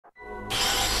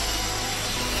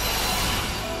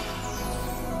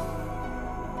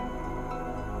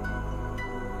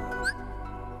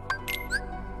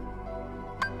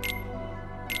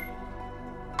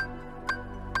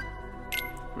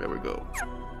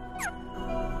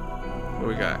What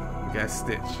we got? We got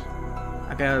Stitch.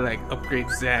 I gotta like upgrade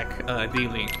Zack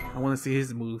D-Link. I wanna see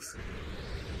his moves.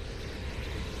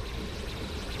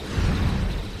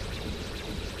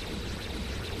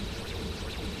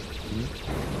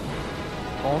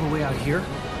 All the way out here?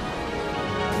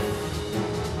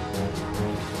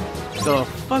 The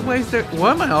fuck, why is there?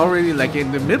 Why am I already like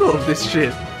in the middle of this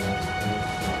shit?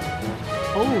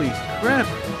 Holy crap!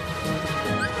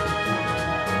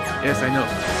 Yes, I know.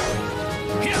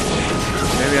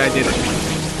 Maybe I did it.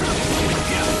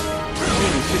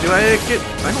 Holy shit,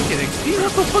 I don't get XP?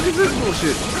 What the fuck is this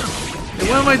bullshit? And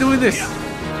why am I doing this?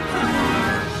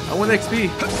 I want XP.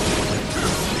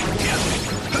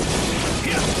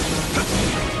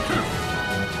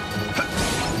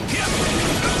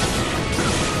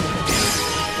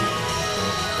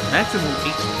 Maximum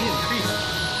HP increase.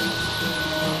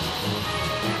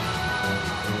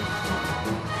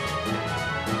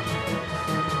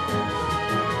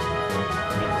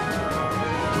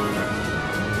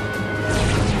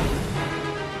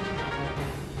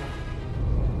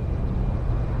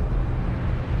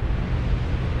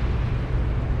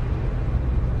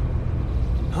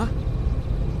 Huh?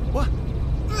 What?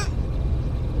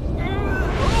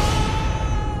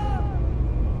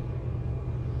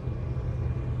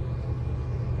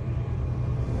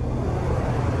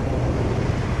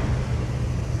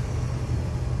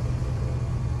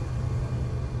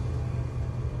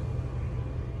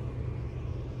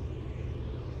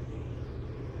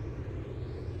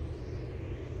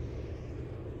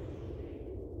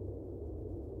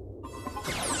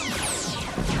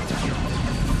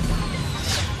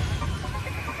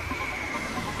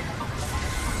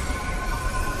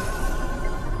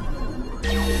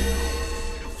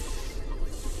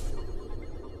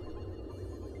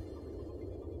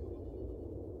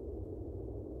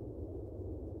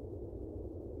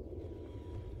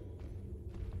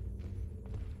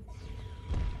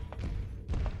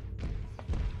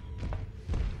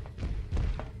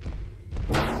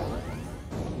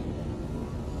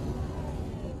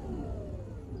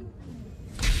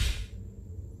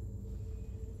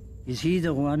 Is he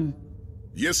the one?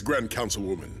 Yes, Grand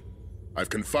Councilwoman. I've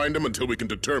confined him until we can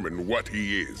determine what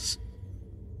he is.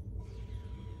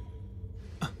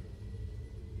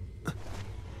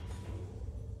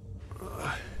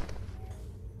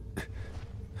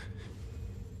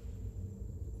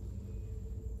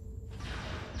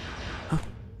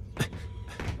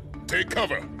 Take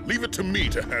cover. Leave it to me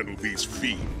to handle these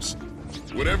fiends.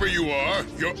 Whatever you are,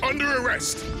 you're under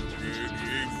arrest.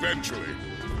 Eventually.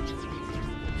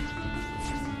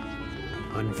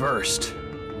 Unversed.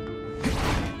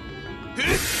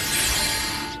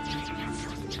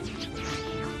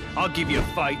 I'll give you a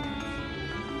fight.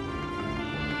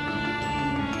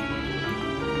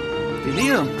 Did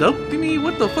he abduct me?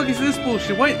 What the fuck is this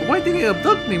bullshit? Why did he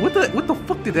abduct me? What the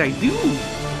fuck did I do?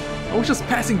 I was just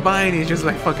passing by and he just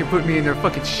like fucking put me in their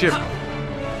fucking ship.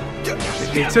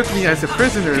 They took me as a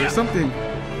prisoner or something.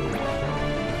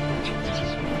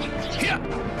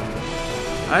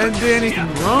 I didn't do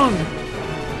anything wrong.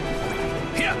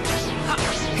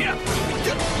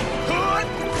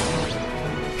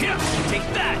 Take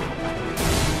that.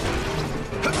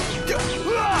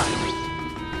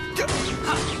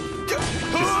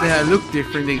 Just that I look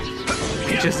different. They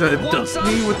just abduct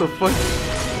me. What the fuck?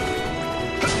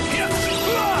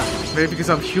 Maybe because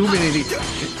I'm human and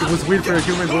it was weird for a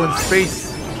human to go in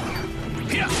space.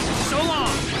 So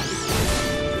long.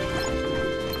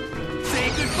 Say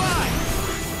goodbye.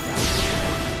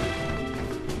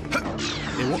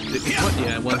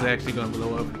 Yeah, it was actually going to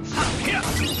blow up.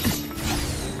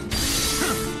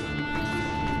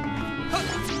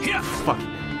 Fuck.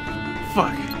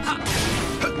 Fuck.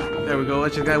 There we go. I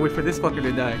just gotta wait for this fucker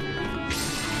to die.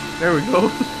 There we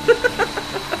go.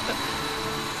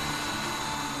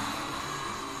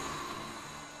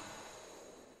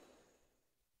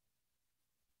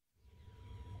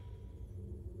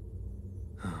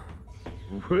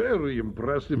 Very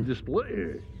impressive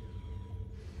display.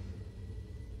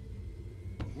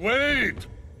 Wait!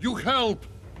 You help!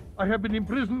 I have been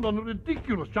imprisoned on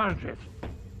ridiculous charges.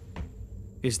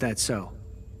 Is that so?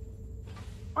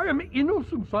 I am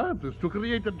innocent scientist who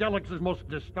created the galaxy's most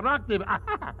destructive,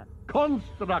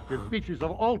 constructive species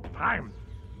of all time.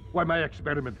 Why, my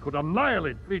experiment could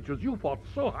annihilate creatures you fought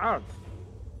so hard.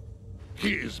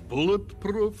 He is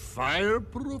bulletproof,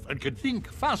 fireproof, and can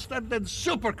think faster than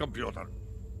supercomputer.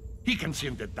 He can see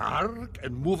in the dark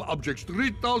and move objects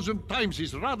 3,000 times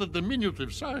his rather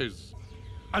diminutive size.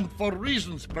 And for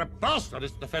reasons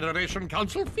preposterous, the Federation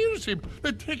Council fears him.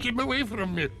 They take him away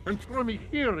from me And throw me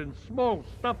here in small,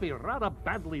 stuffy, rather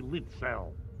badly lit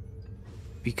cell.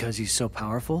 Because he's so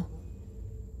powerful?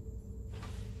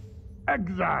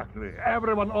 Exactly.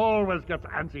 Everyone always gets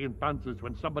antsy and pantsies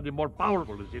when somebody more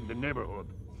powerful is in the neighborhood.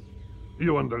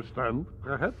 You understand,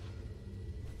 perhaps?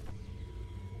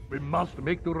 We must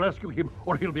make to rescue him,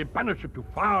 or he'll be banished to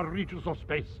far reaches of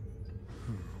space.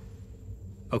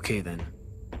 Okay then.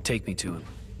 Take me to him.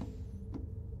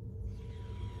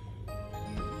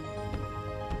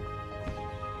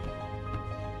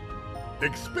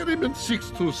 Experiment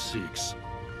 626.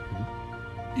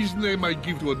 His name I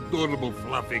give to adorable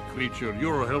fluffy creature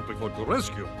you're helping for to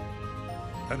rescue.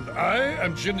 And I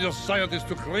am genius scientist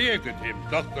who created him,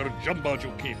 Dr. Jumbo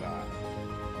Jukiba.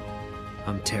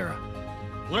 I'm Terra.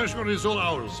 Pleasure is all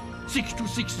ours.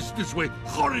 626 is this way.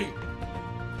 Hurry!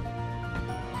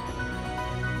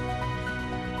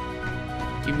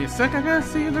 Give me a sec, I gotta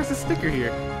see if there's a sticker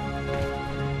here.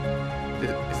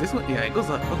 Is this one? Yeah, it goes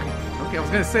up. Okay. Okay, I was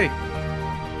gonna say.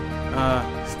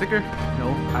 Sticker?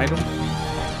 No. Item?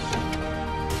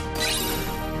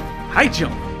 High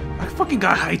jump! I fucking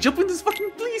got high jump in this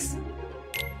fucking place!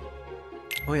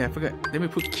 Oh yeah, I forgot. Let me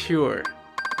put cure.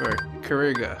 Or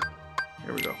Kuriga.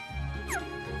 Here we go.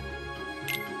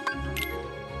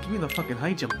 Give me the fucking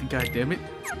high jump, god damn it.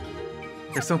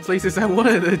 There's some places I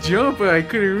wanted to jump but I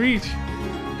couldn't reach.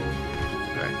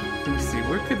 Alright, let me see.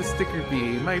 Where could the sticker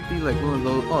be? It might be like one of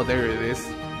those. Oh, there it is.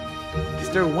 Is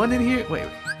there one in here? Wait.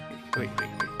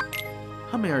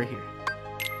 How many are here?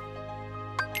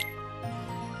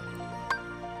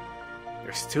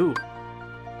 There's two.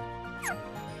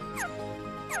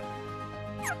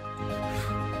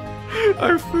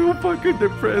 I feel fucking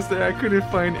depressed that I couldn't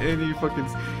find any fucking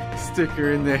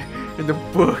sticker in the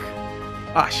book.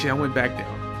 Ah shit, I went back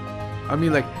down. I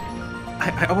mean like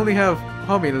I only have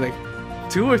how many, like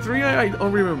 2 or 3? I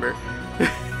don't remember.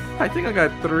 I think I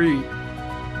got 3.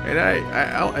 And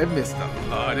I missed a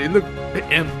lot. They look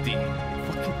empty.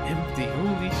 Fucking empty.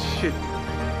 Holy shit.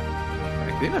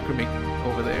 I think I could make it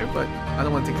over there, but I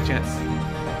don't want to take a chance.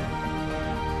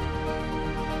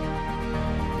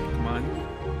 Come on.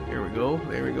 Here we go.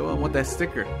 There we go. I want that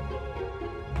sticker.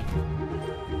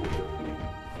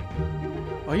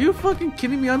 Are you fucking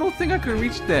kidding me? I don't think I could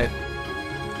reach that.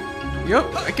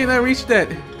 Yup, I cannot reach that.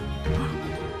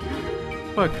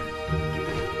 Fuck.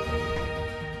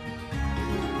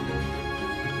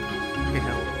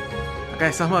 I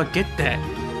gotta somehow get that.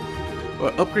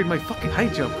 Or upgrade my fucking high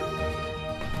jump.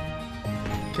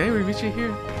 Can I reach it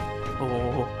here?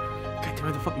 Oh, god damn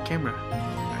it, the fucking camera.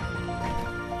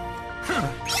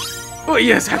 Oh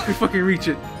yes, I can fucking reach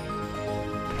it.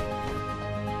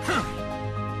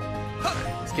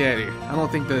 Let's get out of here. I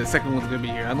don't think the second one's gonna be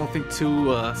here. I don't think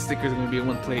 2 stickers are gonna be in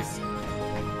one place.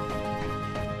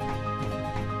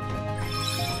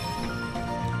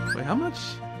 Wait, how much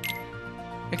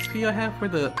XP I have for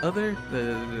the other,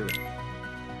 the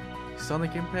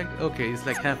Sonic Impact? Okay, it's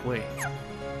like halfway.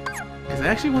 Cause I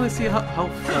actually want to see how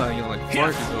you know, like far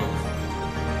it goes.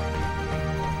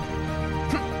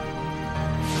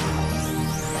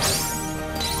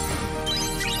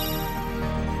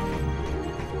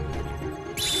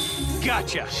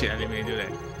 Gotcha! Shit, I didn't mean to do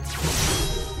that.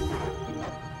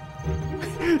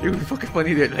 It would be fucking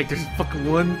funny that like there's fucking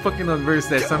one fucking verse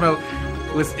that somehow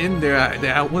was in there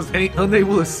that I was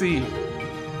unable to see.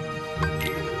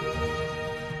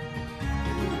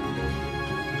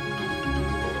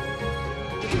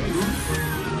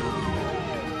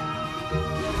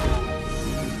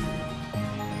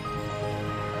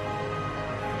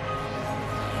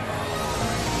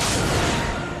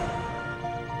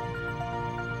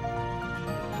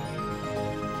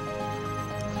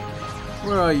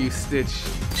 Where are you, Stitch?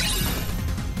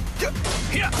 I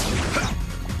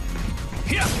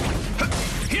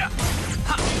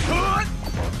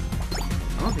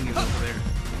don't think he's over there.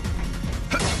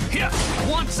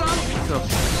 Want some? So,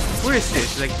 where is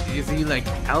Stitch? Like, is he like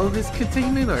out of this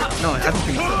containment or no? I don't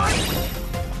think so.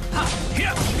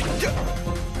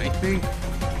 I think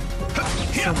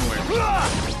somewhere.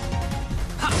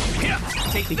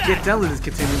 He gets out of this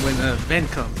containment when Ben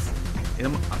comes.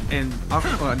 And no,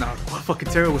 fucking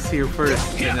Terra was here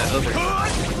first, and the other.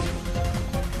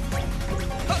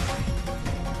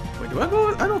 Wait, do I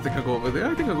go? I don't think I go over there.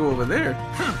 I think I go over there.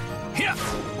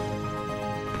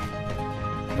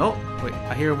 No, wait,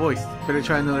 I hear a voice. Better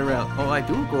try another route. Oh, I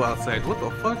do go outside. What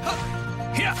the fuck?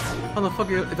 How the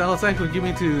fuck is the outside gonna give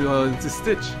me to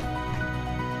Stitch?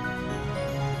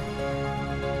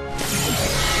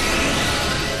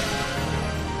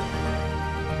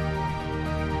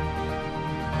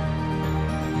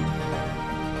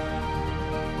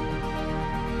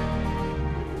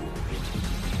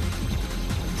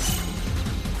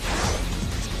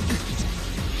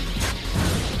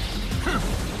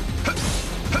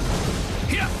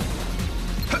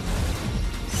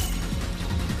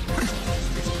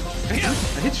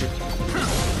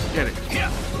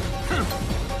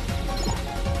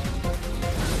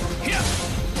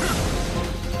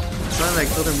 of like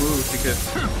other moves because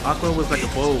Aqua was like a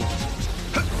bow.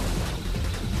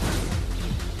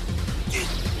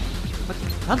 What?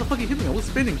 How the fuck you hit me? I was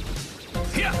spinning.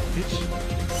 Bitch.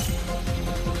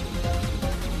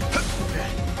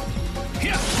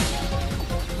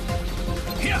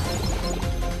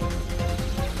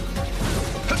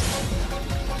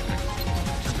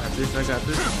 I got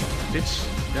this. Bitch.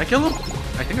 Did I kill him?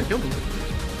 I think I killed him.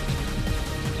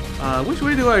 Which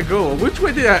way do I go? Which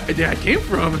way did I came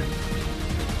from?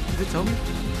 Did it tell me?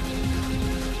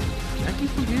 Did I came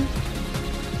from here?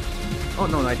 Oh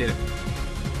no, I didn't.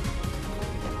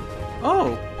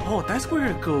 Oh, that's where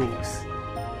it goes.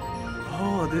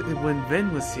 Oh, when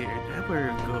Ven was here, that's where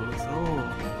it goes. Oh.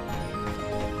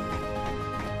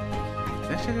 Is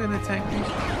that shit gonna attack me?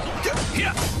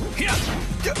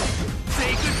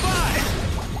 Say goodbye.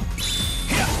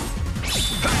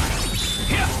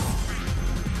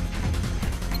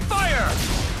 Fire!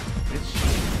 Bitch.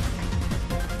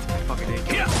 Fucking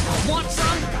idiot. Want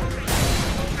some?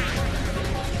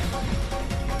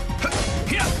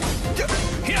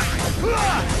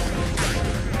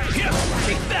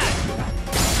 Take that!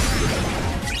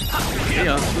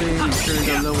 Chaos Flame, sure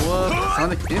to level up.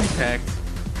 Sonic Impact.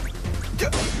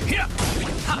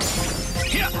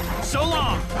 So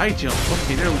long! High jump.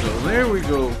 Okay, there we go. There we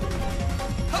go.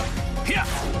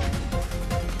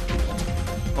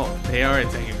 Oh, they are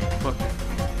attacking me. Fuck.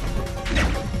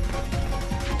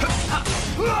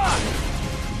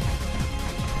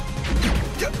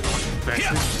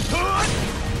 Bastard.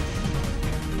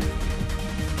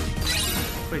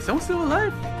 Wait, someone's still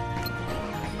alive?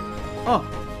 Oh,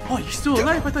 you're still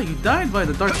alive? I thought you died by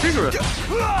the Dark Figura.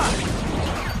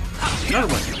 Another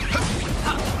one.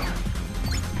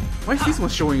 Why is this one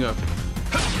showing up?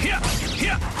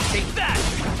 Take that!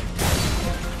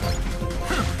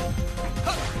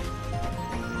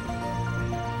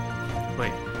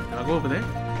 Wait, can I go over there?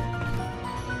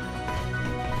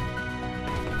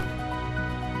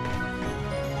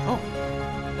 Oh.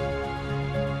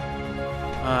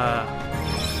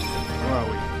 Where are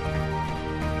we?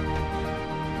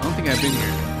 I don't think I've been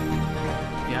here.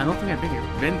 Yeah, I don't think I've been here.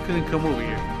 Ben couldn't come over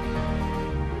here.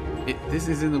 This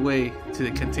is in the way to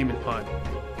the containment pod.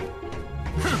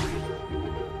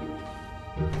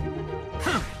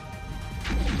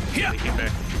 They came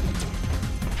back.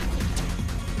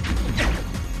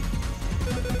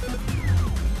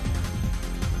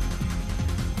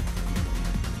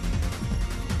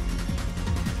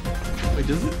 Wait,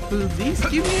 do these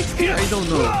give me XP? I don't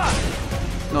know.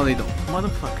 No, they don't.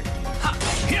 Motherfucker.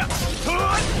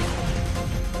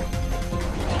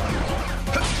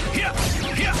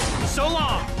 So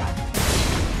long!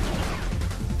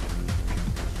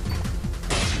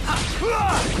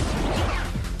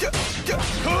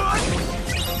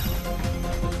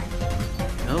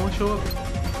 Another one show up?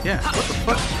 Yeah, what the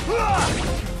fuck?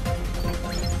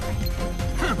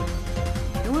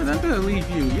 You know what, I'm gonna leave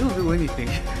you. You don't do anything.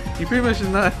 You pretty much is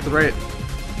not a threat,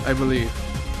 I believe.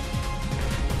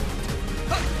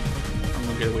 I'm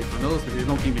gonna get away from those because they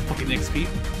don't give me fucking XP.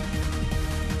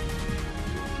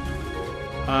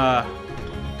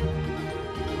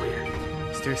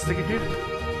 Is there a sticker here?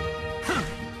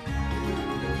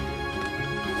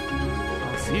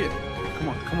 I see it.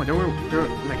 Come on, there were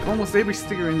like almost every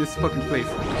sticker in this fucking place.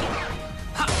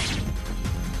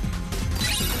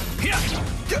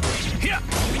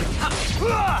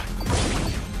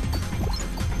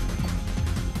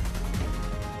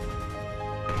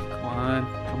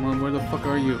 Come on, where the fuck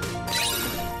are you?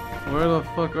 Where the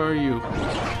fuck are you?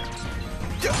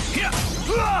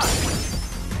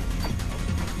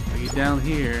 Are you down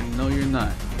here? No, you're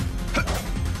not.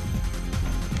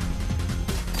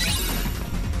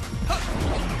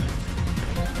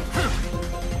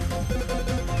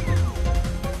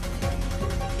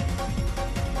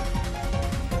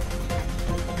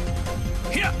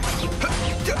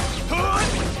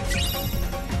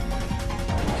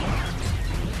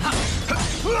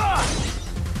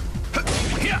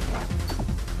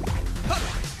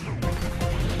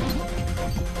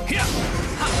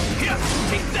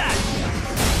 Take that!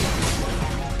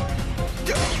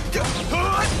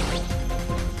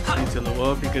 I need to level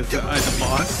up because the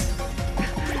boss.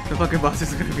 The fucking boss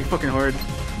is gonna be fucking hard.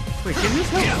 Wait, can this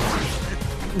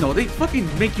help? No, they fucking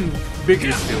make you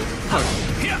bigger still. Fuck.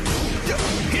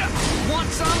 Want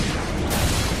some?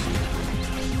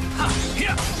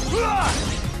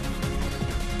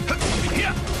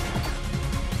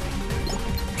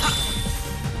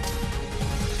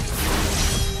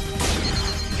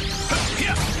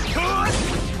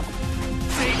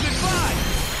 Say goodbye.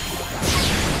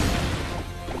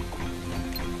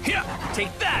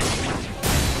 Take that.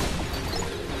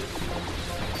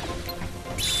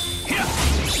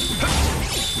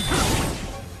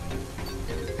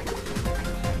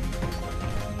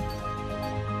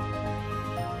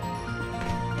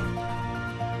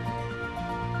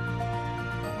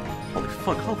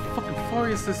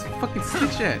 is this fucking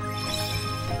Stitch at?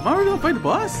 Am I already gonna fight the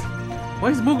boss? Why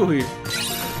is Moogle here?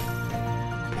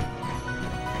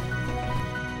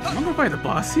 Am I gonna fight the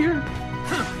boss here?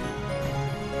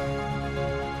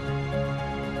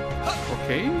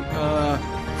 Okay,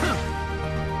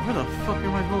 where the fuck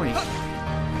am I going?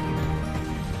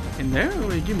 In there?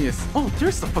 Wait, give me a... Oh,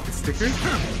 there's the fucking sticker.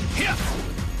 Yeah,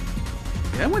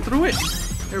 I went through it.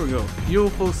 There we go.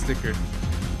 UFO sticker.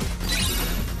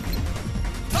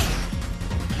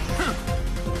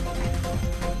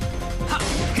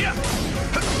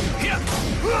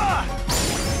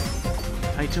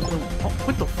 High jump. Oh,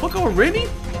 what the fuck already?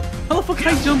 How the fuck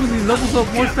high jumping these levels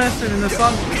up more faster than the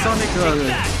Sonic?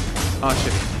 Oh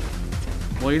shit.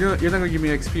 Well, you're not gonna give me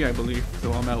XP, I believe,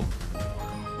 so I'm out.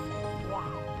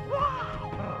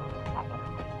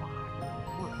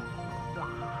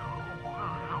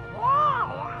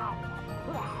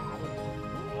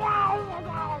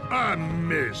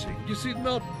 Amazing, is it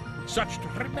not? Such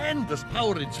tremendous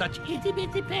power in such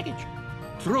itty-bitty package.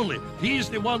 Truly, he is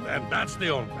the one, and that's the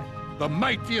only. The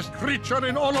mightiest creature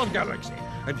in all of galaxy,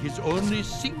 and his only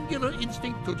singular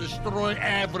instinct to destroy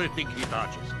everything he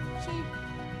touches. See?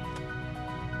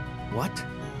 What?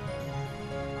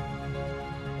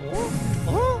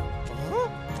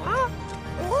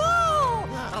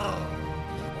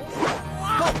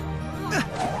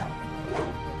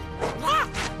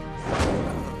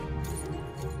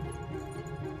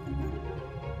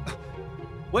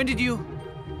 When did you...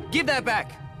 Give that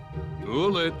back! Too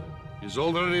late. He's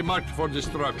already marked for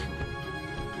destruction.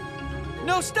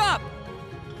 No, stop!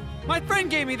 My friend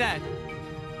gave me that!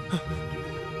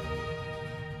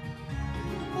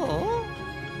 Oh?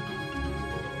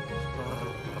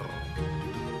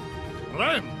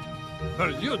 Friend? Are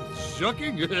you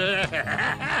joking?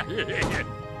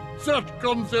 Such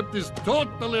concept is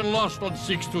totally lost on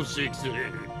 626.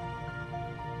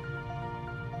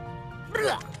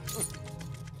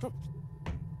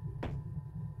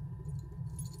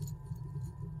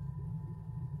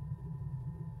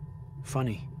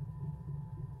 Funny.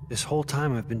 This whole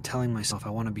time I've been telling myself I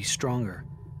want to be stronger,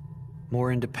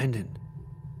 more independent.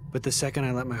 But the second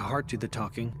I let my heart do the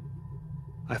talking,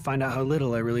 I find out how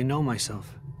little I really know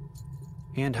myself,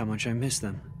 and how much I miss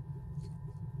them.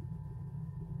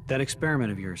 That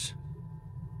experiment of yours,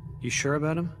 you sure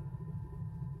about him?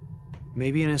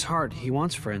 Maybe in his heart he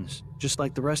wants friends, just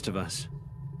like the rest of us.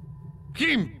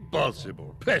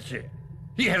 Impossible, Petty.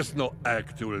 He has no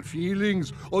actual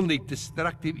feelings, only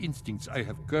destructive instincts I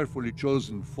have carefully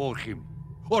chosen for him.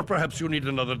 Or perhaps you need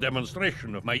another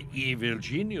demonstration of my evil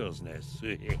geniusness.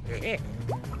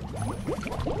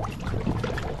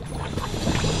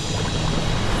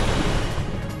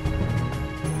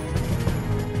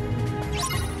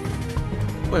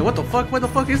 Wait, what the fuck? What the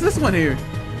fuck is this one here?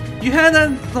 You had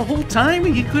that the whole time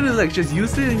and you could have like just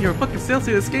used it in your fucking cells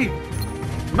to escape.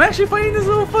 Am I actually fighting this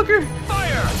little fucker?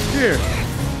 Fire! Here.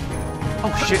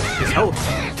 Oh shit, his health.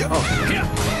 Oh.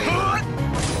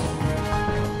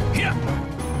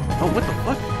 Oh, what the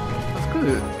fuck? That's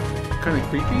good. Kind of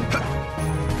creepy. Fuck.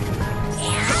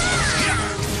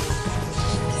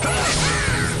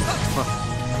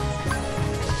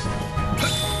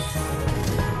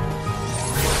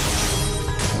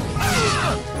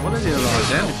 What is it? A lot of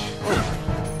damage. Oh.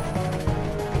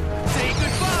 Say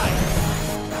goodbye!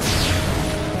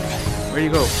 Where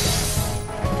you go?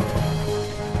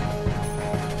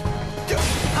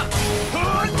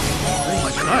 Oh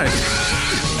my god.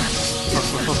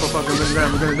 Fuck, I'm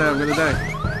gonna die.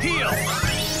 Heal!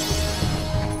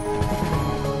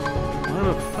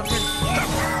 Motherfucker.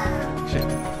 Shit.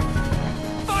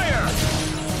 Fire!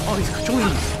 Oh, he's controlling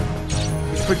these.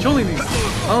 He's controlling these.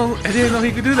 Oh, I didn't know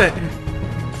he could do that.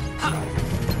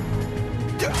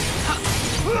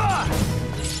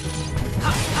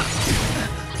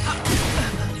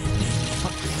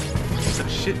 Piece of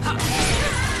shit.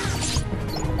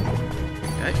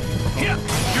 Okay. Yeah,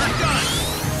 you're done!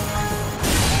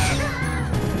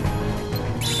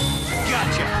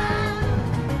 Gotcha!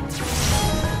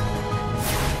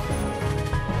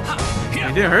 You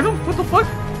didn't hurt him? What the fuck?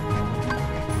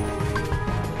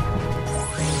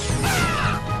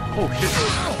 Oh shit.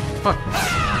 Fuck.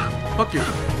 Fuck you.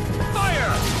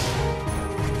 Fire!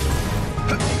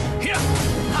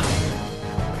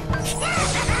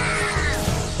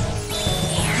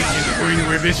 Can't go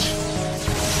anywhere, bitch.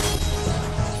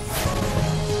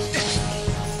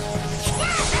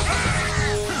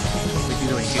 What are you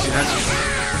doing? Get that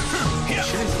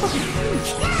shit is fucking huge.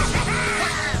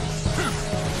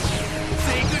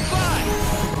 Say goodbye!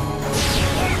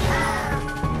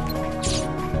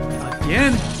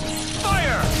 Again?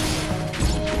 Fire!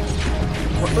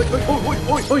 Oi, oi, oi, oi,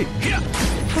 oi, oi!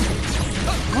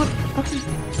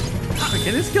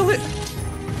 Can this kill it?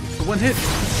 For one hit?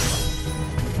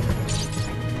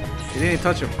 He didn't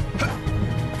touch him.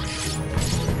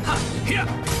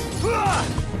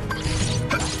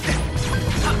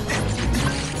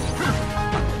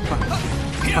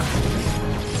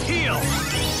 Heal!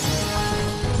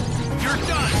 You're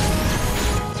done!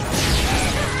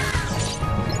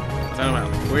 Send him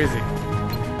out. Where is he?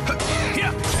 Fuck.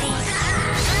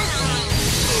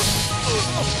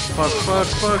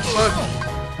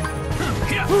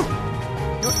 Whew.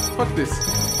 Fuck this.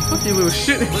 Fuck you, little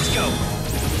shit. Let's go!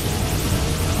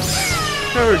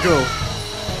 There we go.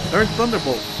 Learn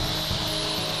Thunderbolt.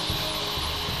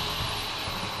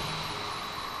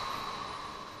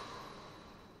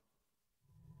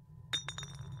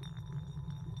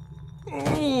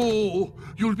 Oh,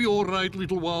 you'll be all right,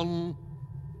 little one.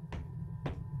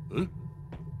 Huh?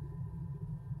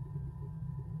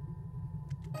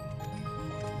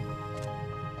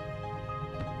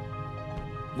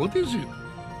 What is it?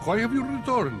 Why have you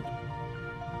returned?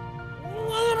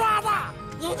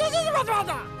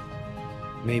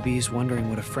 Maybe he's wondering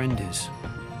what a friend is.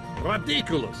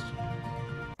 Ridiculous.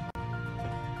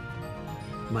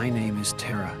 My name is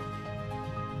Terra.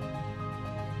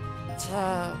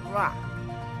 Terra.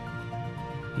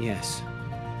 Yes.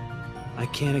 I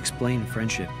can't explain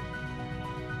friendship.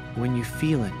 When you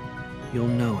feel it, you'll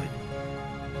know it.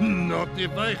 Not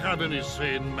if I have any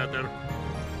say in matter.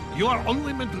 You are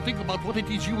only meant to think about what it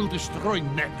is you will destroy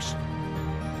next.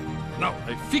 Now,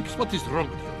 I fix what is wrong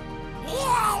with you.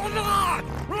 Red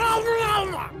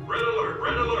alert,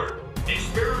 red alert.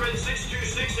 Experiment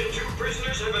 626 and 2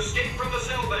 prisoners have escaped from the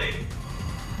cell bay.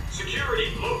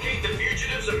 Security, locate the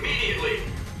fugitives immediately.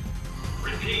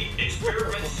 Repeat,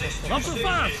 experiment 626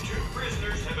 and 2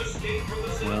 prisoners have escaped from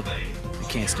the cell Well, bay. I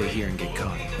can't stay here and get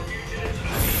caught. Locate the fugitives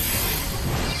immediately.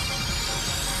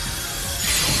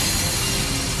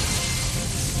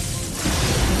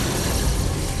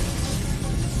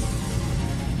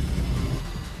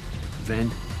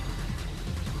 Ven,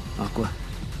 Aqua,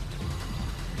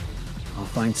 I'll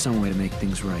find some way to make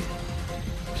things right.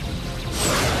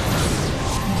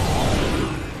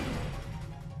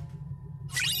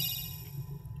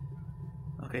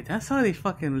 Okay, that's how they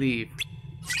fucking leave.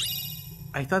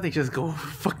 I thought they just go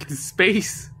fucking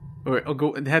space. Or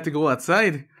go, they had to go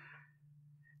outside.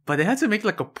 But they had to make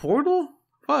like a portal?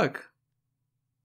 Fuck.